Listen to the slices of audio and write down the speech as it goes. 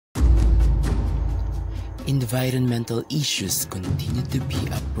Environmental issues continue to be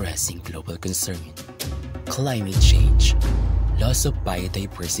a pressing global concern. Climate change, loss of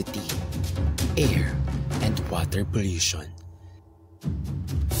biodiversity, air, and water pollution.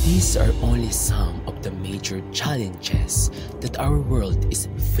 These are only some of the major challenges that our world is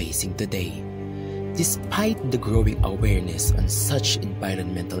facing today. Despite the growing awareness on such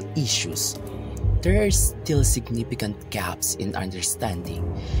environmental issues, there are still significant gaps in understanding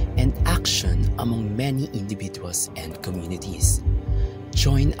and action among many individuals and communities.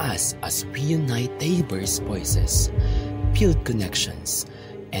 Join us as we unite diverse voices, build connections,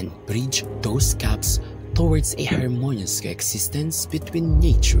 and bridge those gaps towards a harmonious coexistence between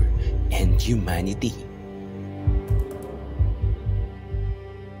nature and humanity.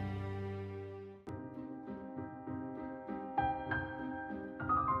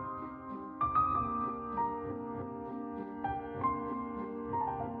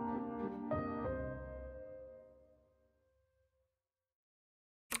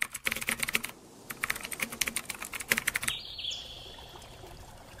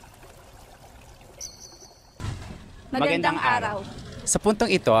 Magandang araw. Sa puntong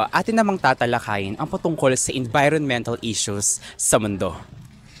ito, atin namang tatalakayin ang patungkol sa environmental issues sa mundo.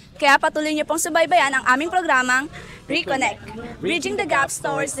 Kaya patuloy niyo pong subaybayan ang aming programang rECOnnect, Bridging the Gaps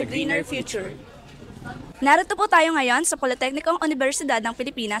Towards the Greener Future. Narito po tayo ngayon sa Polytechnicong Universidad ng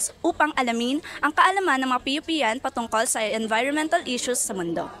Pilipinas upang alamin ang kaalaman ng mga PUPian patungkol sa environmental issues sa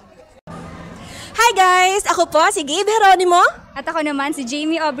mundo. Hi guys! Ako po si Geronimo. At ako naman si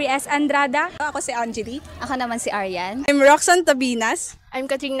Jaeyme Aubrey S. Andrada. Ako si Angelie. Ako naman si Arian. I'm Roxanne Tabinas. I'm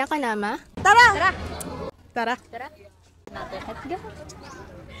Katrina Canama. Tara! Tara! Tara! Tara! Let's go!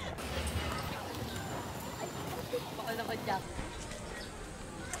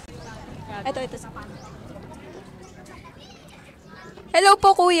 Ito sa Hello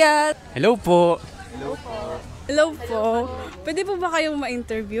po kuya! Hello po! Hello po! Hello po! Pwede po ba kayong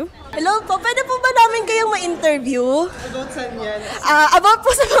ma-interview? Hello po! Pwede po ba namin kayong ma-interview? About saan yan? About po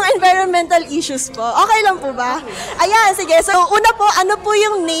sa mga environmental issues po. Okay lang po ba? Ayan, sige. So, una po, ano po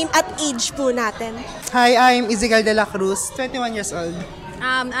yung name at age po natin? Hi, I'm Isabel de la Cruz, 21 years old.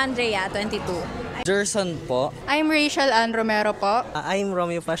 Andrea, 22. Gerson po. I'm Rachel Ann Romero po. I'm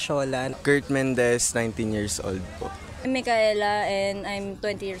Romeo Pasholan. Kurt Mendez, 19 years old po. I'm Micaela and I'm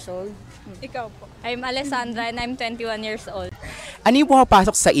 20 years old. Ikaw po. I'm Alessandra and I'm 21 years old. Ano yung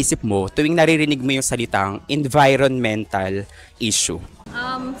pumapasok sa isip mo tuwing naririnig mo yung salitang environmental issue?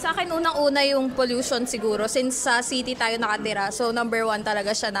 Sa akin unang-una yung pollution siguro since sa city tayo nakatira. So number one talaga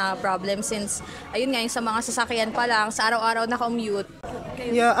siya na problem since ayun nga yung sa mga sasakyan pa lang sa araw-araw na commute.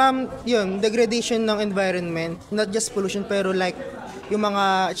 Yeah, yun, degradation ng environment, not just pollution pero like yung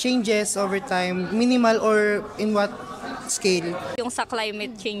mga changes over time, minimal or in what scale. Yung sa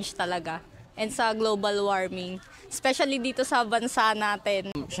climate change talaga and sa global warming. Especially dito sa bansa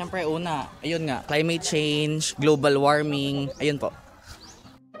natin. Siyempre una, ayun nga, climate change, global warming, ayun po.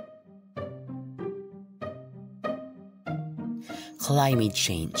 Climate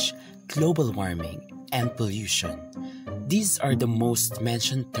change, global warming, and pollution. These are the most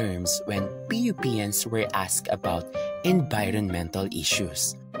mentioned terms when PUPians were asked about environmental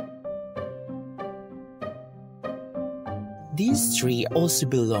issues. These three also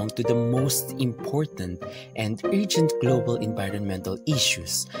belong to the most important and urgent global environmental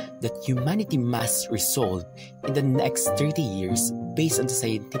issues that humanity must resolve in the next 30 years based on the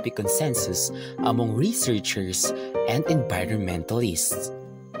scientific consensus among researchers and environmentalists.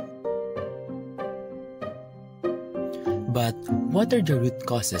 But what are the root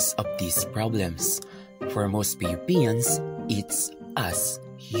causes of these problems? For most PUPians, it's us,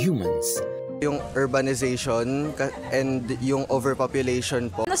 humans. Yung urbanization and yung overpopulation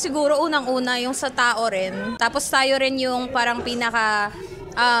po. Siguro unang-una yung sa tao rin. Tapos tayo rin yung parang pinaka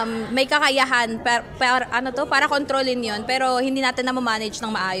may kakayahan para kontrolin yon pero hindi natin na ma-manage ng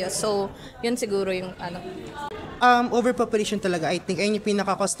maayos. So, yun siguro yung Overpopulation talaga, I think, ayun yung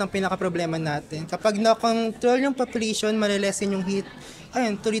pinaka-cause ng pinaka-problema natin. Kapag na-control yung population, malilesen yung heat,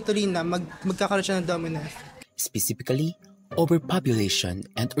 ayun, tuloy-tuloy na, magkakaroon siya ng domino. Specifically, overpopulation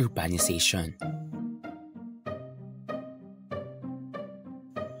and urbanization.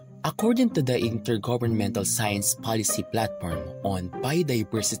 According to the Intergovernmental Science Policy Platform on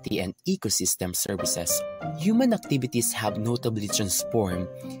Biodiversity and Ecosystem Services, human activities have notably transformed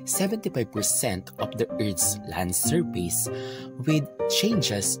 75% of the Earth's land surface, with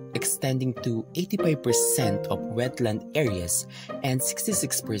changes extending to 85% of wetland areas and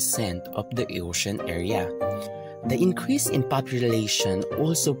 66% of the ocean area. The increase in population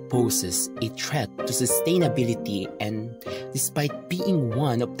also poses a threat to sustainability and Despite being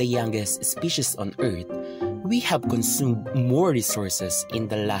one of the youngest species on Earth, we have consumed more resources in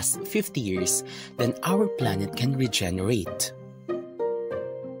the last 50 years than our planet can regenerate.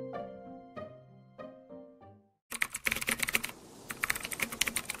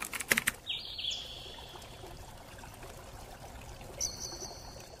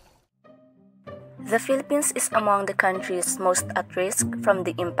 The Philippines is among the countries most at risk from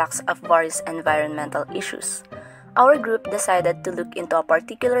the impacts of various environmental issues. Our group decided to look into a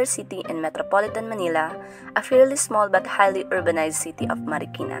particular city in metropolitan Manila, a fairly small but highly urbanized city of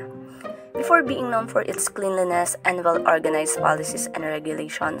Marikina. Before being known for its cleanliness and well-organized policies and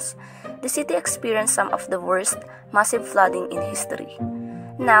regulations, the city experienced some of the worst massive flooding in history.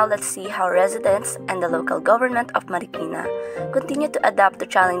 Now let's see how residents and the local government of Marikina continue to adapt to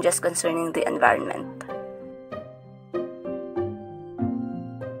challenges concerning the environment.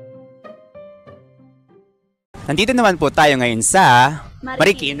 Nandito naman po tayo ngayon sa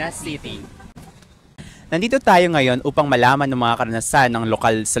Marikina City. Nandito tayo ngayon upang malaman ng mga karanasan ng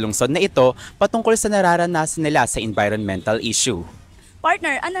lokal sa lungsod na ito patungkol sa nararanasan nila sa environmental issue.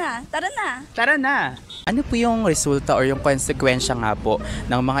 Partner, ano na? Tara na! Tara na! Ano po yung resulta or yung konsekwensya nga po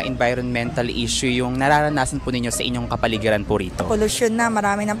ng mga environmental issue yung nararanasan po ninyo sa inyong kapaligiran po rito? Pollution na,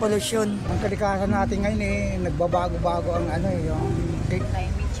 marami ng pollution. Ang kalikasan natin ngayon nagbabago-bago ang yung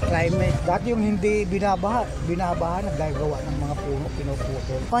climate. Dati yung hindi binabaha naggagawa ng mga puno,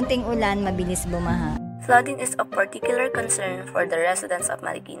 pinuputol. Konting ulan, mabilis bumaha. Flooding is of particular concern for the residents of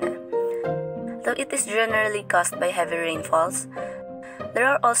Marikina. Though it is generally caused by heavy rainfalls, there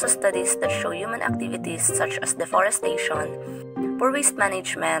are also studies that show human activities such as deforestation, poor waste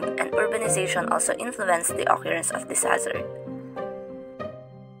management, and urbanization also influence the occurrence of this hazard.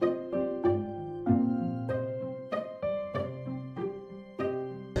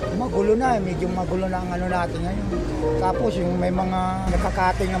 Medyo magulo na ang natin ngayon. Tapos yung may mga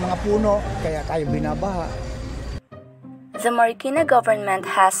nakakating ng mga puno, kaya tayo binabaha. The Marikina government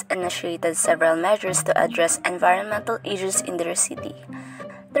has initiated several measures to address environmental issues in their city.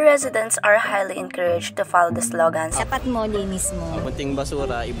 The residents are highly encouraged to follow the slogans. Tapat mo, linis mo. Munting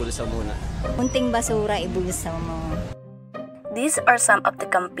basura, ibulsa muna. Munting basura, ibulsa mo. These are some of the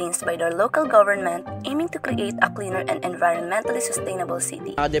campaigns by their local government aiming to create a cleaner and environmentally sustainable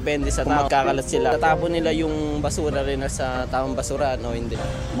city. Depende sa tao, magkakalat sila. Tatapon nila yung basura rin sa tamang basura, no, hindi.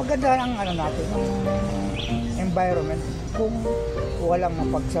 Maganda ang natin, yung environment kung walang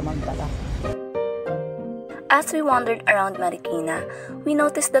mapagsamantala. As we wandered around Marikina, we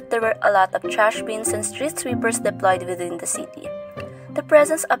noticed that there were a lot of trash bins and street sweepers deployed within the city. The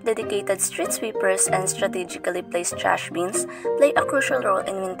presence of dedicated street sweepers and strategically placed trash bins play a crucial role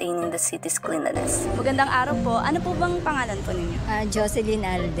in maintaining the city's cleanliness. Magandang araw po. Ano po bang pangalan po ninyo? Jocelyn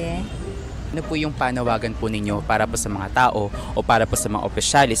Alde. Ano po yung panawagan po ninyo para po sa mga tao o para po sa mga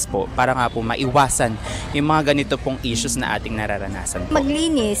opisyalis po para nga po maiwasan yung mga ganito pong issues na ating nararanasan po?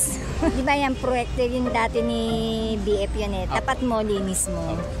 Maglinis. Di ba yan, proyekto yung dati ni BF yan eh. Tapat mo, linis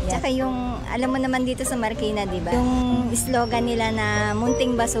mo. Tsaka yung, alam mo naman dito sa Marikina, di ba? Yung slogan nila na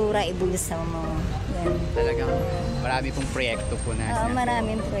munting basura, ibulsa mo. Yan. Talagang marami pong proyekto po na.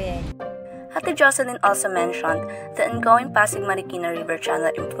 Maraming proyekto. Ate Jocelyn also mentioned the ongoing Pasig Marikina River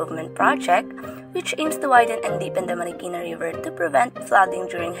Channel Improvement Project, which aims to widen and deepen the Marikina River to prevent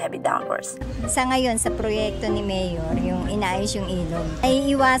flooding during heavy downpours. Sa ngayon, sa proyekto ni Mayor, yung inaayos yung ilog, ay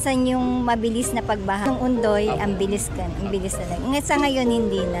iwasan yung mabilis na pagbaha. Yung undoy, ang bilis na lang. Sa ngayon,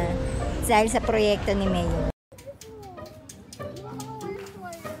 hindi na. Dahil sa proyekto ni Mayor.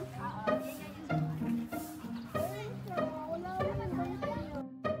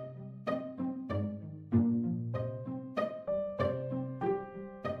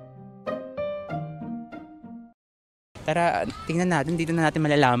 Tara, tingnan natin, dito na natin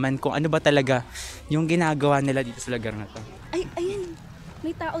malalaman kung ano ba talaga yung ginagawa nila dito sa lugar na to. Ay, ayun.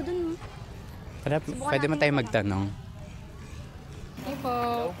 May tao dun. Tara, pwede mo tayo magtanong.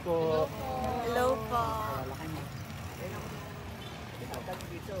 Hello po. Hello po. Hello po.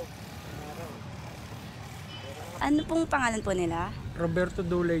 Ano pong pangalan po nila? Roberto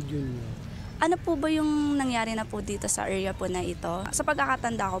Dulay Jr. Ano po ba yung nangyari na po dito sa area po na ito? Sa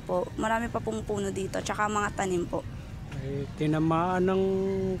pagkakatanda ko po, marami pa pong puno dito, tsaka mga tanim po. Tinamaan ng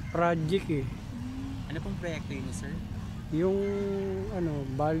project eh. Ano pong proyekto yun, sir? Yung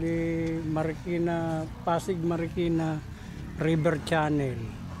Marikina, Pasig Marikina River Channel.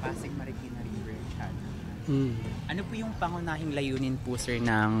 Pasig Marikina River Channel. Ano po yung pangunahing layunin po, sir,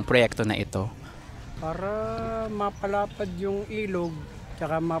 ng proyekto na ito? Para mapalapad yung ilog,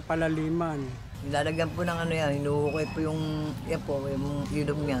 tsaka mapalaliman. Nilalagyan po ng hinuhukay po yung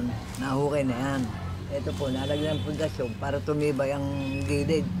ilog niyan, nahukay na yan. Ito po, nalagyan ng pundasyon para tumibay ang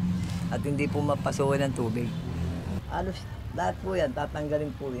gilid at hindi po mapasukan ng tubig. Halos lahat po yan,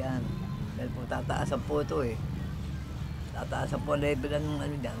 tatanggalin po yan. Dahil po tataasan po ito eh. Tataasan po ang level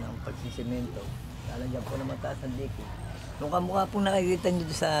ng ng pagsisimento. Lalagyan po na mataas ang dikit. Yung kamukha pong nakikita nyo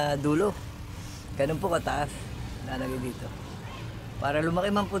sa dulo, ganun po kataas, lalagay dito. Para lumaki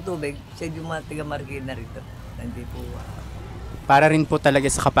man po tubig, save yung mga tiga-markina rito. Hindi po Para rin po talaga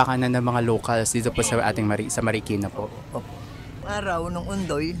sa kapakanan ng mga locals dito po sa ating sa Marikina po. Araw nung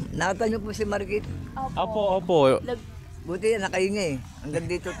undoy, nakita nyo po si Marikit? Opo. Buti yan, nakahinga eh. Hanggang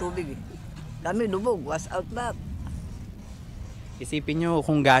dito tubig eh. Kami lubog, wash out lahat. Isipin nyo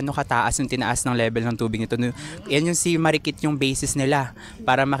kung gaano kataas yung tinaas ng level ng tubig nito. Yan yung si Marikit yung basis nila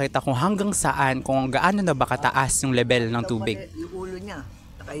para makita kung hanggang saan, kung gaano na ba kataas yung level ng tubig. Yung ulo niya,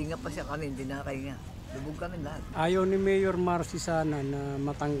 nakahinga pa siya kami, hindi nakakahinga. Lubog kami lahat. Ayaw ni Mayor Marcy sana na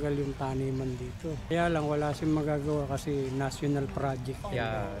matanggal yung taniman dito. Kaya lang wala siyang magagawa kasi national project.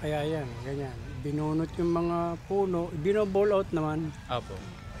 Yeah. Kaya yan, ganyan. Binunot yung mga puno, binoball out naman. Opo.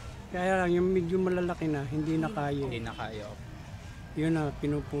 Kaya lang yung medyo malalaki na, hindi na kaya. Hindi na kaya. Yun na,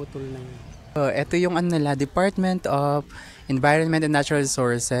 pinuputol na yun. Ito yung nila, Department of Environment and Natural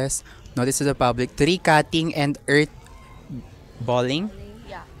Resources, notice to the public, tree cutting and earth balling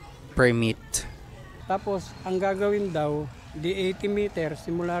permit. Tapos, ang gagawin daw, di 80 meters,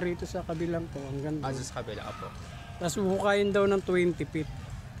 simula rito sa kabilang to, hanggang doon. Sa kabila po. Tapos hukayin daw ng 20 feet.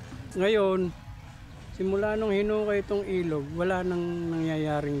 Ngayon, simula nung hinukay itong ilog, wala nang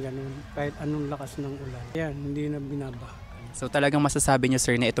nangyayaring ganun, kahit anong lakas ng ulan. Yan, hindi na binabaha. So talagang masasabi niyo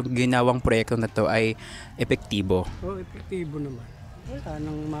sir na itong ginawang proyekto na to ay epektibo? Oo, epektibo naman. Wala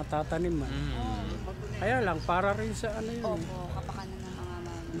nang matataniman. Kaya lang, para rin sa ano yun. Opo, kapakanan ng mga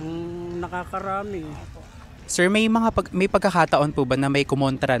nakakarami. Sir, may pagkakataon po ba na may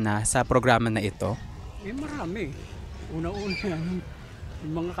kumontra na sa programa na ito? Marami. Una-una yan.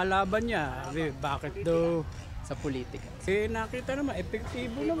 Yung mga kalaban niya, bakit daw sa politika? Nakita naman,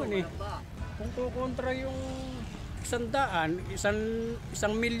 epektibo naman eh. Kung kukontra yung 100,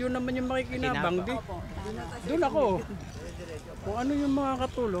 isang milyon naman yung makikinabang. Doon ako. Kung ano yung mga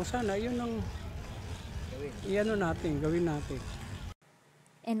katulong, sana yun ang gawin natin.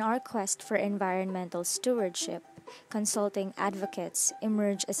 In our quest for environmental stewardship, consulting advocates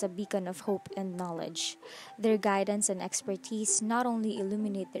emerge as a beacon of hope and knowledge. Their guidance and expertise not only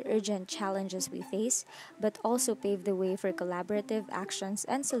illuminate the urgent challenges we face, but also pave the way for collaborative actions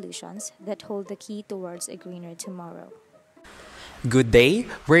and solutions that hold the key towards a greener tomorrow. Good day.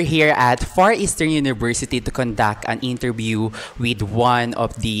 We're here at Far Eastern University to conduct an interview with one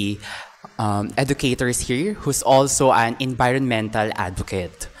of the educators here who's also an environmental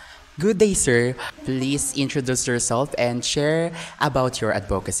advocate. Good day, sir. Please introduce yourself and share about your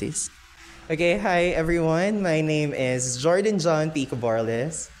advocacies. Okay, hi everyone. My name is Jordan John P.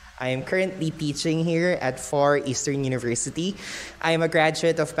 Cabarles. I am currently teaching here at Far Eastern University. I am a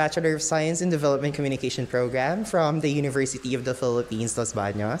graduate of Bachelor of Science in Development Communication program from the University of the Philippines, Los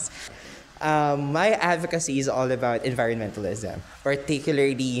Baños. My advocacy is all about environmentalism,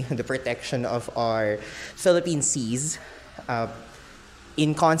 particularly the protection of our Philippine seas,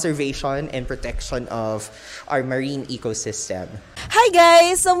 in conservation and protection of our marine ecosystem. Hi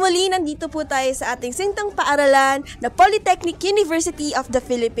guys! So muli, nandito po tayo sa ating sintang paaralan na Polytechnic University of the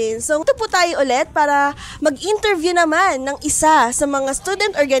Philippines. So ito po tayo ulit para mag-interview naman ng isa sa mga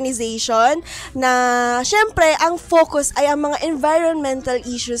student organization na syempre ang focus ay ang mga environmental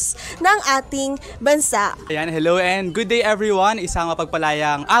issues ng ating bansa. Ayan, hello and good day everyone! Isang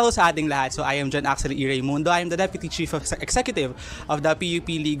mapagpalayang araw sa ating lahat. So I am Angelie A. I am the Deputy Chief Executive of the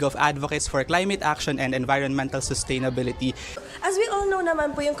PUP League of Advocates for Climate Action and Environmental Sustainability. As we all know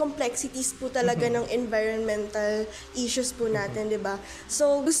naman po yung complexities po talaga ng environmental issues po natin, di ba?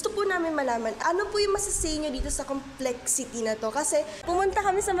 So, gusto po namin malaman, ano po yung masasay nyo dito sa complexity na to? Kasi pumunta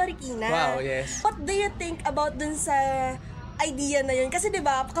kami sa Marikina. Wow, yes. What do you think about dun sa idea na yun? Kasi di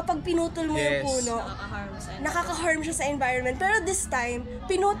ba, kapag pinutol mo yung puno, nakaka-harm siya sa environment. Pero this time,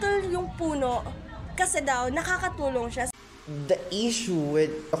 pinutol yung puno kasi daw, nakakatulong siya. The issue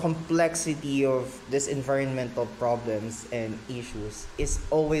with the complexity of this environmental problems and issues is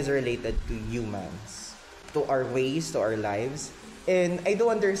always related to humans, to our ways, to our lives. And I do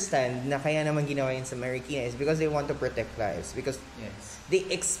understand na kaya naman ginawa yun sa Marikina is because they want to protect lives. Because they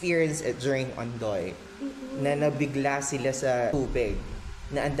experienced it during Ondoy, na nabigla sila sa tubig,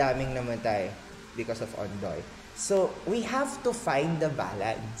 na ang daming namatay because of Ondoy. So we have to find the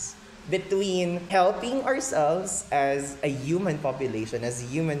balance between helping ourselves as a human population, as a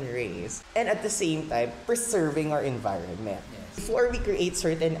human race, and at the same time, preserving our environment. Before we create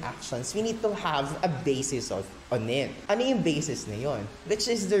certain actions, we need to have a basis on it. Ano yung basis na yun?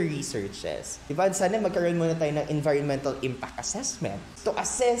 Which is the researches. Diba? Sana magkaroon muna tayo ng environmental impact assessment to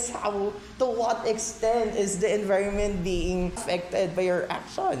assess to what extent is the environment being affected by your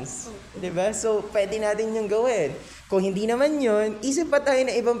actions. Diba? So, pwede natin yung gawin. Kung hindi naman yun, isip pa tayo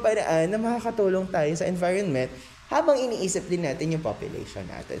na ibang paraan na makakatulong tayo sa environment habang iniisip din natin yung population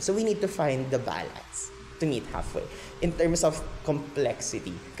natin. So, we need to find the balance to meet halfway in terms of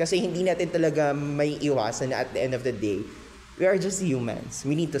complexity. Kasi hindi natin talaga may iwasan na at the end of the day, we are just humans.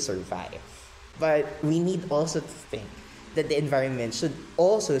 We need to survive. But we need also to think that the environment should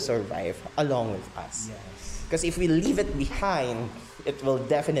also survive along with us. Because if we leave it behind, it will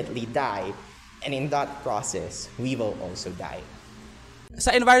definitely die. And in that process, we will also die.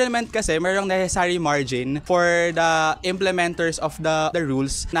 Sa environment kasi, mayroong necessary margin for the implementers of the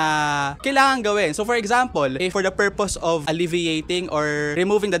rules na kailangan gawin. So for example, if for the purpose of alleviating or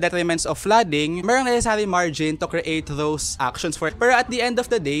removing the detriments of flooding, mayroong necessary margin to create those actions for it. Pero at the end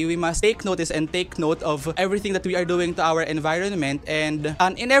of the day, we must take notice and take note of everything that we are doing to our environment, and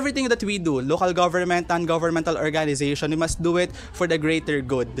in everything that we do, local government, non-governmental organization, we must do it for the greater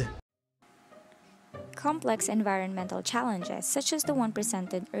good. Complex environmental challenges, such as the one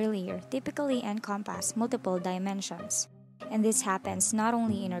presented earlier, typically encompass multiple dimensions. And this happens not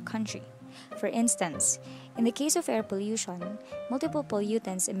only in our country. For instance, in the case of air pollution, multiple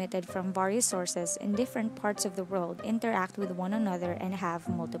pollutants emitted from various sources in different parts of the world interact with one another and have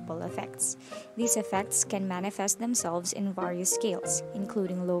multiple effects. These effects can manifest themselves in various scales,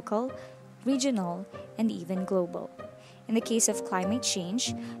 including local, regional, and even global. In the case of climate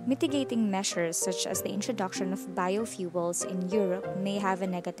change, mitigating measures such as the introduction of biofuels in Europe may have a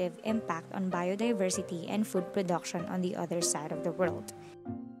negative impact on biodiversity and food production on the other side of the world.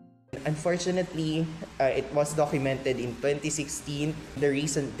 Unfortunately, it was documented in 2016, the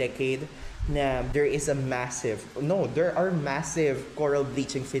recent decade, na there are massive coral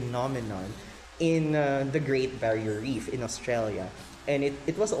bleaching phenomenon in the Great Barrier Reef in Australia. And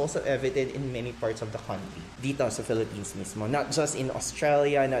it was also evident in many parts of the country. Dito sa Philippines mismo. Not just in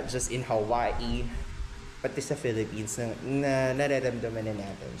Australia, not just in Hawaii, pati sa Philippines na nararamdaman na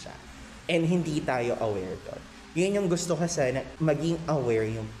natin siya. And hindi tayo aware doon. Yun yung gusto ko sana, maging aware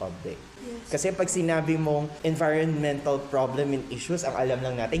yung public. Yes. Kasi pag sinabi mong environmental problem and issues, ang alam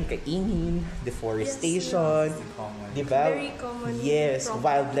lang natin, kaingin, deforestation, diba? Very common. Yes, problems.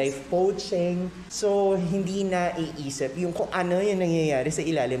 Wildlife poaching. So, hindi na iisip yung kung ano yung nangyayari sa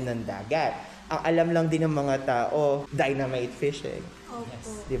ilalim ng dagat. Ang alam lang din ng mga tao, dynamite fishing.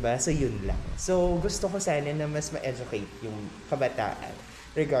 Yes. Diba? So, yun lang. So, gusto ko sana na mas ma-educate yung kabataan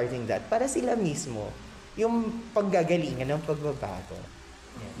regarding that. Para sila mismo, yung paggagalingan ng pagbabago.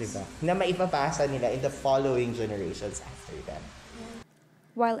 Yes. Diba? Na maipapasa nila in the following generations after them.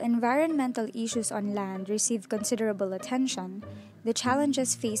 While environmental issues on land receive considerable attention, the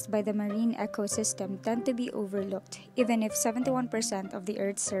challenges faced by the marine ecosystem tend to be overlooked, even if 71% of the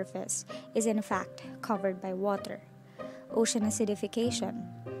Earth's surface is in fact covered by water. Ocean acidification,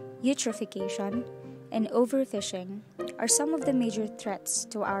 eutrophication, and overfishing are some of the major threats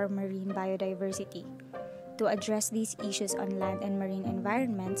to our marine biodiversity. To address these issues on land and marine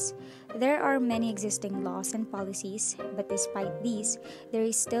environments, there are many existing laws and policies, but despite these, there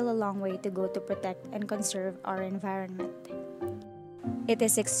is still a long way to go to protect and conserve our environment. It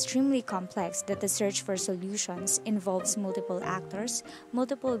is extremely complex that the search for solutions involves multiple actors,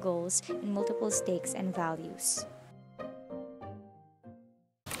 multiple goals, and multiple stakes and values.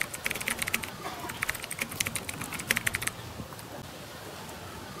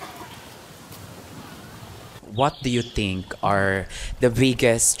 What do you think are the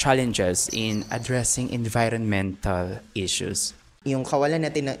biggest challenges in addressing environmental issues? Yung kawalan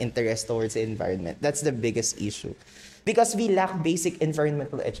natin ng interest towards the environment, that's the biggest issue. Because we lack basic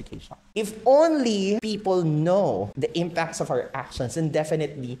environmental education. If only people know the impacts of our actions, then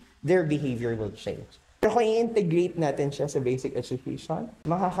definitely their behavior will change. Pero kung i-integrate natin siya sa basic education,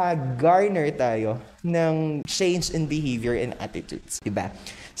 makaka-garner tayo ng change in behavior and attitudes, diba?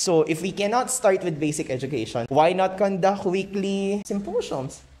 So, if we cannot start with basic education, why not conduct weekly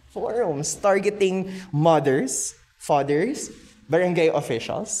symposiums, forums, targeting mothers, fathers, barangay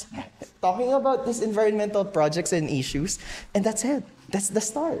officials, talking about these environmental projects and issues, and that's it. That's the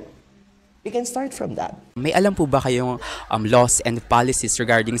start. We can start from that. May alam po ba kayong laws and policies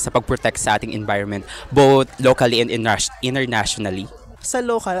regarding sa pag-protect sa ating environment, both locally and internationally? Sa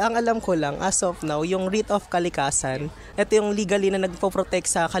local, ang alam ko lang, as of now, yung writ of kalikasan, ito yung legally na nagpo-protect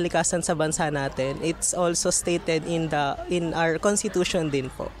sa kalikasan sa bansa natin. It's also stated in our constitution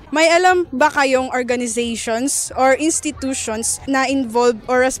din po. May alam ba kayong organizations or institutions na involved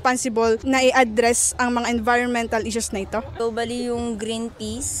or responsible na i-address ang mga environmental issues na ito? Globally yung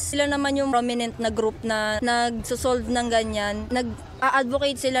Greenpeace, sila naman yung prominent na group na nagsosolve ng ganyan.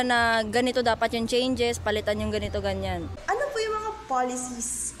 Nag-advocate sila na ganito dapat yung changes, palitan yung ganito ganyan. Ano po yung mga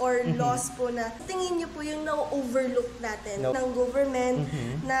policies or laws po na tingin niyo po yung na-overlook natin ng government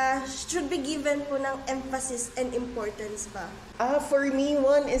na should be given po ng emphasis and importance ba? For me,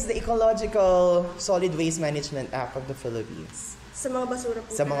 one is the Ecological Solid Waste Management Act of the Philippines. Sa mga basura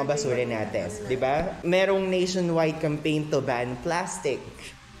po. Sa mga basura natin, di ba? Merong nationwide campaign to ban plastic.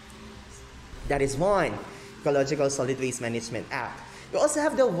 That is one, Ecological Solid Waste Management Act. We also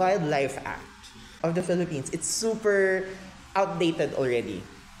have the Wildlife Act of the Philippines. It's super outdated already.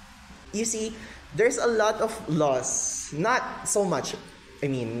 You see, there's a lot of laws, not so much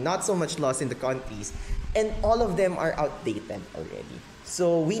laws in the countries, and all of them are outdated already.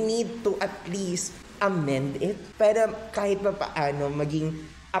 So we need to at least amend it para kahit pa paano maging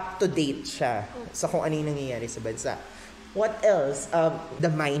up-to-date siya sa kung ano yung nangyayari sa bansa. What else?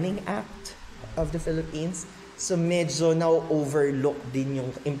 The Mining Act of the Philippines. So medyo na-overlook din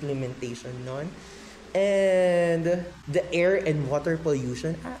yung implementation nun. And the Air and Water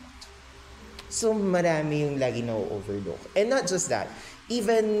Pollution Act. So marami yung lagi na-overlook. And not just that,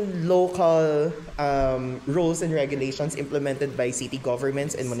 even local rules and regulations implemented by city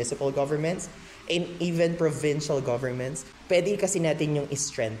governments and municipal governments, and even provincial governments, pwede kasi natin yung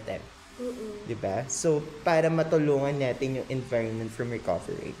i-strengthen. Diba? So para matulungan natin yung environment from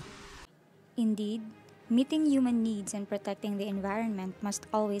recovery. Indeed, meeting human needs and protecting the environment must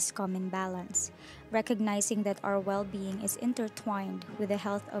always come in balance, recognizing that our well-being is intertwined with the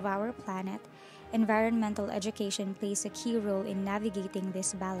health of our planet. Environmental education plays a key role in navigating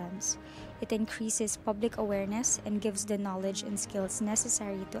this balance. It increases public awareness and gives the knowledge and skills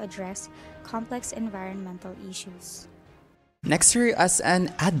necessary to address complex environmental issues. Next year, as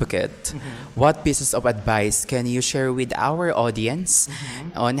an advocate, what pieces of advice can you share with our audience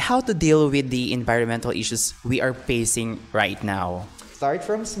on how to deal with the environmental issues we are facing right now? Start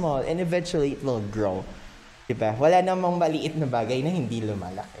from small and eventually it will grow. Diba? Wala namang maliit na bagay na hindi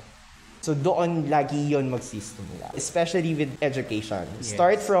lumalaki. So doon lagi yon magsisimula. Especially with education. Yes.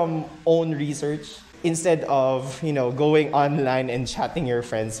 Start from own research. Instead of, going online and chatting your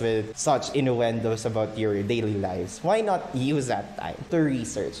friends with such innuendos about your daily lives, why not use that time to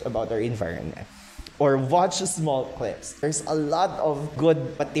research about our environment? Or watch small clips. There's a lot of good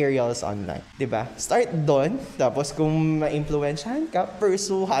materials online, diba? Start doon, tapos kung ma-influensyahan ka,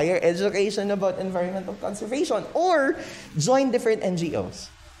 pursue higher education about environmental conservation or join different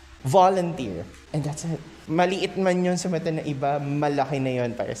NGOs. Volunteer. And that's it. Maliit man yun sa mata na iba, malaki na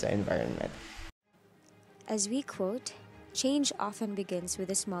yun para sa environment. As we quote, change often begins with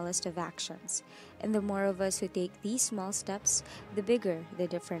the smallest of actions, and the more of us who take these small steps, the bigger the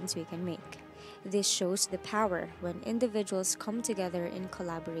difference we can make. This shows the power when individuals come together in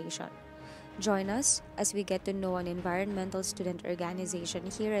collaboration. Join us as we get to know an environmental student organization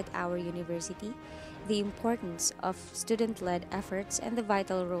here at our university, the importance of student-led efforts, and the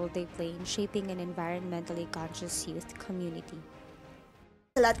vital role they play in shaping an environmentally conscious youth community.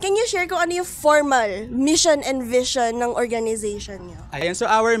 Can you share kung ano yung formal mission and vision ng organization niyo? Ayan, so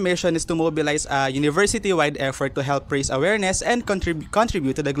our mission is to mobilize a university-wide effort to help raise awareness and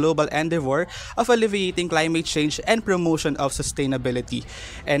contribute to the global endeavor of alleviating climate change and promotion of sustainability.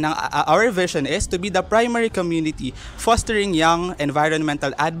 And our vision is to be the primary community fostering young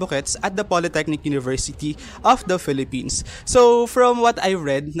environmental advocates at the Polytechnic University of the Philippines. So from what I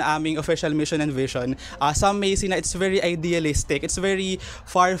read na aming official mission and vision, some may say na it's very idealistic, it's very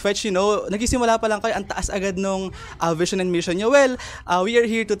far-fetched, nagisimula pa lang kayo, ang taas agad nung vision and mission nyo. Well, we are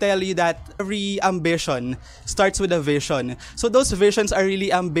here to tell you that every ambition starts with a vision. So those visions are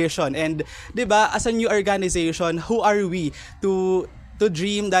really ambition. And, diba, as a new organization, who are we to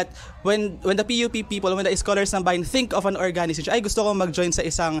dream that when the PUP people, when the scholars ng bayan think of an organization, ay gusto ko mag-join sa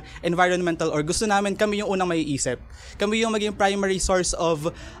isang environmental, or gusto namin kami yung unang maiisip. Kami yung maging primary source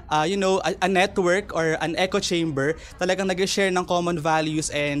of, a network or an echo chamber, talagang nag-share ng common values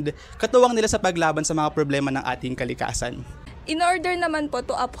and katuwang nila sa paglaban sa mga problema ng ating kalikasan. In order naman po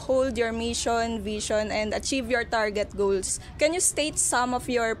to uphold your mission, vision, and achieve your target goals, can you state some of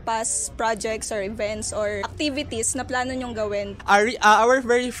your past projects or events or activities na plano nyong gawin? Our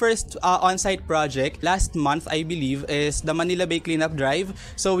very first on-site project last month, I believe, is the Manila Bay Cleanup Drive.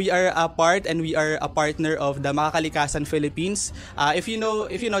 So we are a part and we are a partner of the Makakalikasan Philippines. If you know,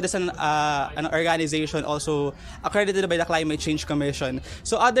 there's an organization also accredited by the Climate Change Commission.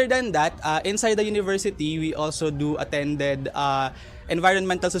 So other than that, inside the university, we also attended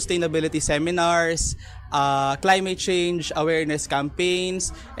environmental sustainability seminars, climate change awareness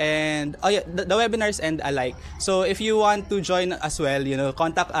campaigns, and the webinars and alike. So if you want to join as well,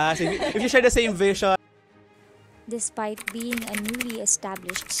 contact us if you share the same vision. Despite being a newly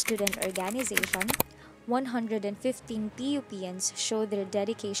established student organization, 115 PUPians show their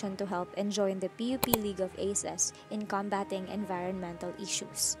dedication to help and join the PUP League of Aces in combating environmental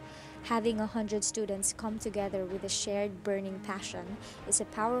issues. Having 100 students come together with a shared burning passion is a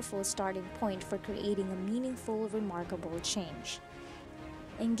powerful starting point for creating a meaningful, remarkable change.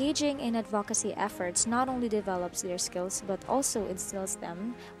 Engaging in advocacy efforts not only develops their skills but also instills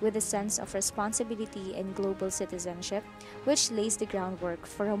them with a sense of responsibility and global citizenship, which lays the groundwork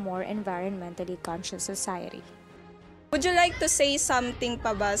for a more environmentally conscious society. Would you like to say something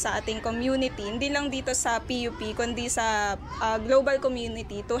pa ba sa ating community, hindi lang dito sa PUP, kundi sa global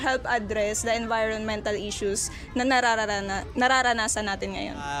community to help address the environmental issues na nararanasan natin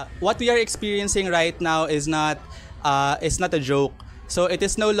ngayon? What we are experiencing right now is not a joke. So it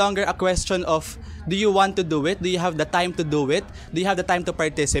is no longer a question of do you want to do it? Do you have the time to do it? Do you have the time to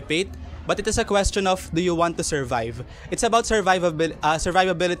participate? But it is a question of do you want to survive? It's about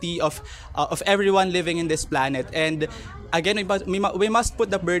survivability of everyone living in this planet. And again, we must put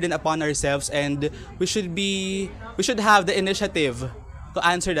the burden upon ourselves, and we should have the initiative to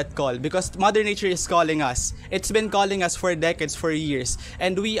answer that call, because Mother Nature is calling us. It's been calling us for decades, for years,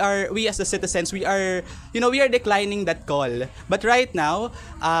 and we as the citizens, we are declining that call. But right now,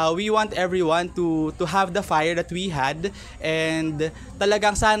 we want everyone to have the fire that we had, and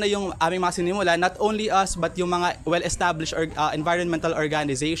talagang sana yung aming mga sinimula, not only us but yung mga well-established environmental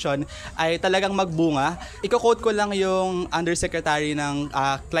organization ay talagang magbunga. Iko-quote ko lang yung Undersecretary ng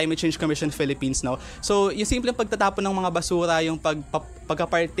Climate Change Commission Philippines, no. So, yung simpleng pagtatapon ng mga basura, yung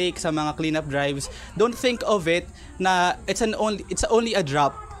pagka-partake sa mga cleanup drives, don't think of it na it's only a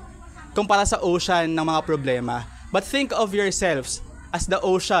drop kumpara sa ocean ng mga problema. But think of yourselves as the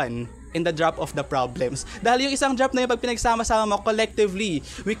ocean in the drop of the problems. Dahil yung isang drop na yung pag pinagsama-sama mo, collectively,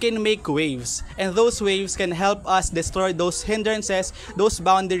 we can make waves. And those waves can help us destroy those hindrances, those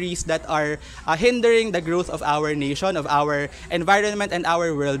boundaries that are hindering the growth of our nation, of our environment, and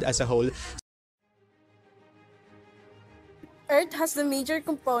our world as a whole. Earth has the major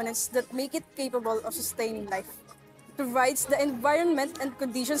components that make it capable of sustaining life. It provides the environment and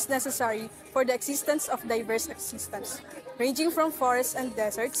conditions necessary for the existence of diverse existence, ranging from forests and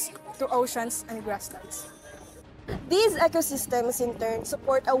deserts to oceans and grasslands. These ecosystems in turn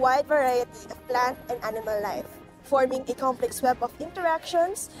support a wide variety of plant and animal life, forming a complex web of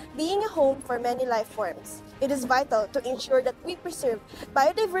interactions, being a home for many life forms. It is vital to ensure that we preserve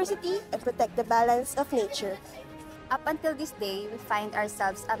biodiversity and protect the balance of nature. Up until this day, we find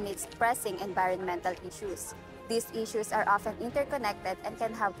ourselves amidst pressing environmental issues. These issues are often interconnected and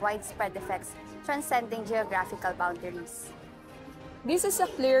can have widespread effects transcending geographical boundaries. This is a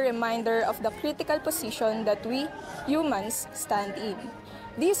clear reminder of the critical position that we, humans, stand in.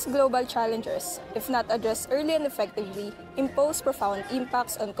 These global challenges, if not addressed early and effectively, impose profound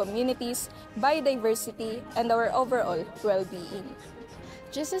impacts on communities, biodiversity, and our overall well-being.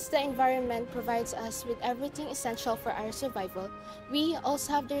 Just as the environment provides us with everything essential for our survival, we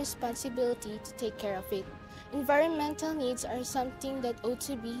also have the responsibility to take care of it. Environmental needs are something that ought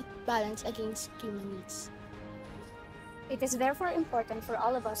to be balanced against human needs. It is therefore important for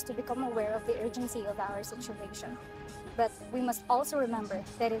all of us to become aware of the urgency of our situation. But we must also remember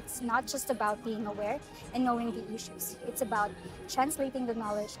that it's not just about being aware and knowing the issues. It's about translating the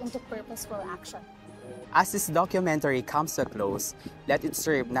knowledge into purposeful action. As this documentary comes to a close, let it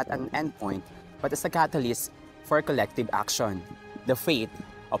serve not an endpoint, but as a catalyst for collective action. The fate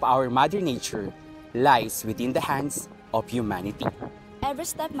of our Mother Nature lies within the hands of humanity. Every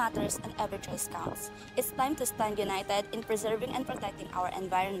step matters and every choice counts. It's time to stand united in preserving and protecting our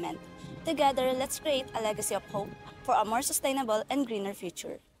environment. Together, let's create a legacy of hope for a more sustainable and greener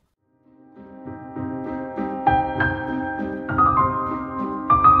future.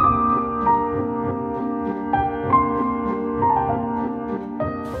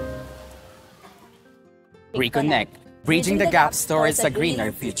 rECOnnect, bridging the gaps towards a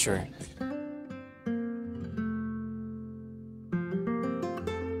greener future.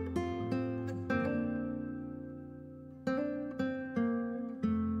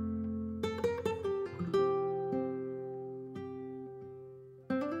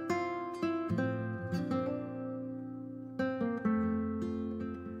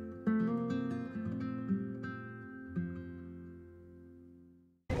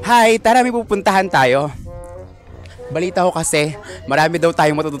 Hi, tara may pupuntahan tayo. Balita ko kasi, marami daw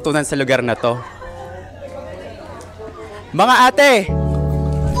tayong matututunan sa lugar na to. Mga ate!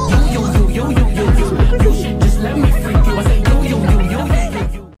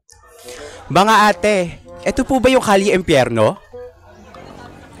 Mga ate, eto po ba yung Kalye Impyerno?